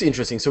this is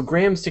interesting. So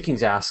Graham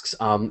Stickings asks,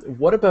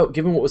 what about,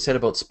 given what was said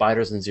about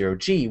spiders and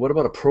zero-G, what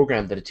about a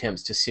program that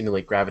attempts to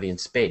simulate gravity in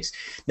space?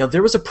 Now,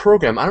 there was a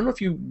program, I don't know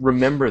if you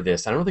remember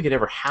this, I don't think it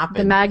ever happened.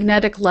 The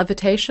magnetic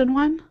levitation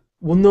one?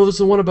 Well, no, there's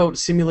the one about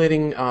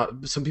simulating,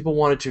 some people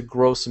wanted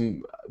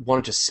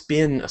to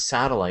spin a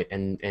satellite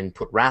and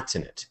put rats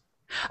in it.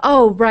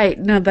 Oh, right.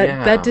 No,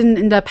 that didn't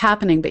end up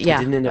happening, but yeah.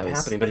 It didn't end up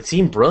happening, but it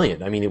seemed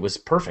brilliant. I mean, it was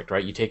perfect,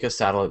 right? You take a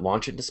satellite,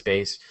 launch it into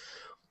space,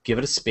 give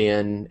it a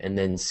spin, and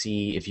then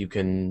see if you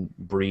can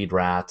breed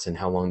rats and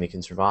how long they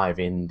can survive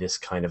in this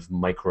kind of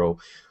micro,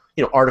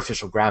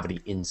 artificial gravity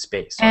in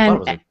space. So I thought it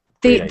was a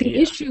great idea.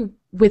 The issue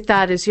with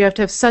that is you have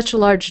to have such a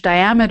large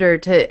diameter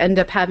to end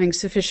up having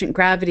sufficient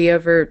gravity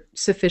over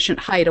sufficient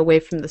height away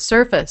from the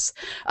surface.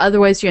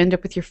 Otherwise, you end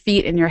up with your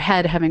feet and your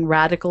head having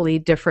radically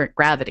different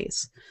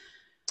gravities.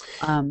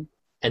 And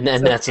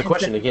that's the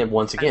question again.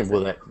 Once again,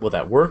 will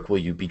that work? Will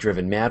you be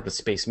driven mad with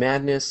space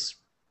madness?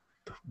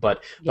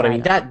 But I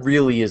mean, that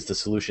really is the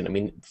solution. I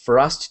mean, for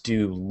us to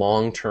do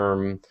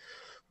long-term,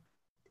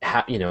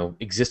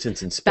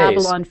 existence in space.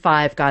 Babylon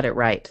 5 got it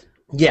right.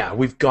 Yeah,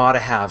 we've got to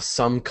have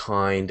some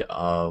kind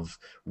of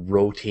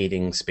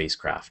rotating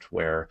spacecraft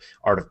where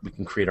we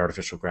can create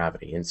artificial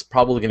gravity. And it's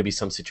probably going to be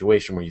some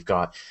situation where you've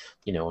got,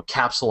 a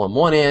capsule on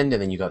one end,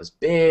 and then you've got this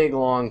big,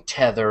 long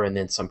tether, and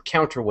then some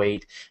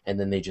counterweight, and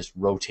then they just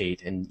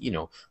rotate. And,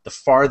 the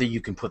farther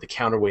you can put the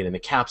counterweight in the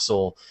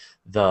capsule,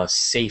 the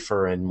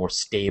safer and more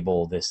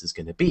stable this is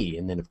going to be.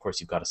 And then, of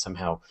course, you've got to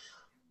somehow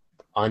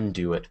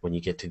undo it when you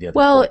get to the other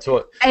Well, point.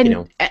 So, and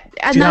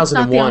and that's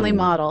not the only 2001,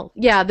 model.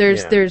 Yeah,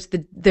 there's yeah,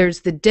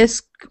 there's the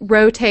disc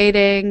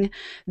rotating,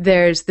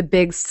 there's the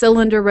big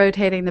cylinder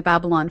rotating, the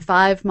Babylon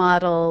 5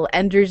 model,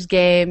 Ender's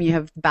Game, you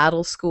have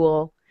Battle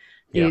School.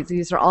 yeah,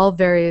 These are all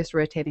various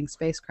rotating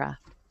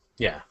spacecraft.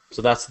 yeah.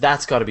 So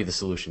that's got to be the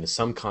solution, is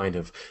some kind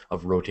of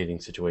rotating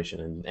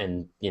situation.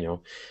 And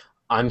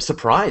I'm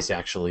surprised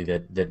actually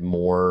that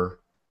more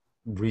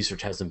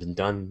research hasn't been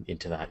done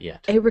into that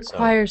yet. It So,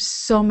 requires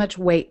so much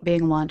weight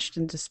being launched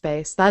into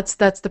space. That's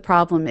the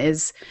problem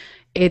is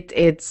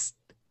it's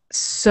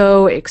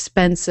so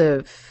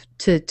expensive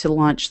to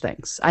launch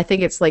things. I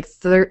think it's like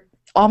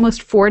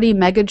almost 40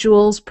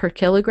 megajoules per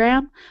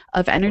kilogram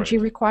of energy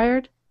right.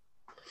 required.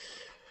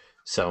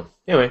 So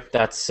anyway,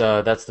 that's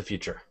the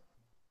future.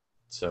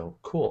 So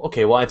cool.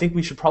 Okay, well, I think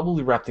we should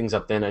probably wrap things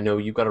up then. I know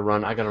you got to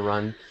run, I got to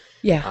run.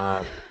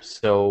 Yeah.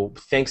 So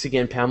thanks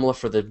again, Pamela,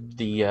 for the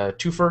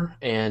twofer,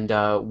 and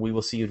we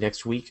will see you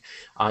next week.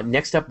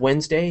 Next up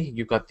Wednesday,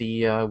 you've got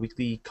the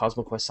weekly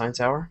CosmoQuest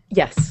Science Hour.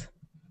 Yes.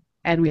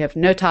 And we have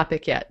no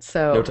topic yet,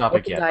 No so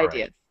topic open to yet. All right.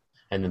 ideas.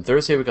 And then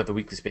Thursday we got the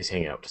weekly Space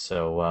Hangout.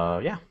 So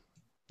yeah.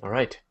 All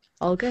right.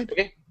 All good.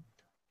 Okay.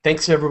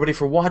 Thanks everybody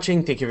for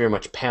watching. Thank you very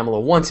much, Pamela,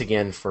 once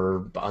again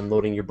for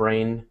unloading your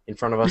brain in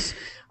front of us.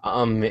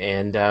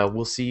 And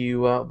we'll see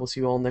you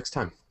all next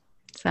time.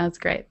 Sounds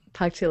great.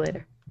 Talk to you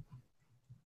later.